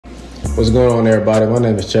What's going on, everybody? My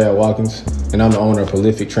name is Chad Watkins, and I'm the owner of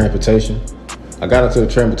Prolific Transportation. I got into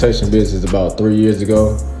the transportation business about 3 years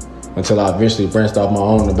ago until I eventually branched off my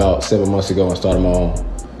own about 7 months ago and started my own.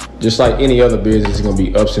 Just like any other business, it's going to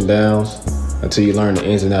be ups and downs until you learn the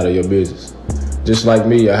ins and outs of your business. Just like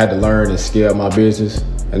me, I had to learn and scale my business,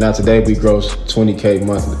 and now today we gross $20K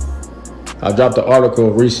monthly. I dropped an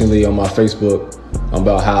article recently on my Facebook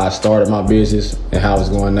about how I started my business and how it's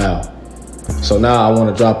going now. So now I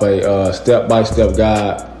want to drop a step-by-step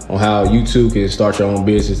guide on how you too can start your own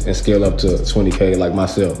business and scale up to $20K like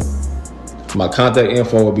myself. My contact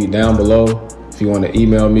info will be down below. If you want to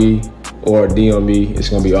email me or DM me, it's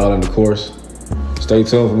going to be all in the course. Stay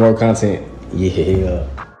tuned for more content. Yeah.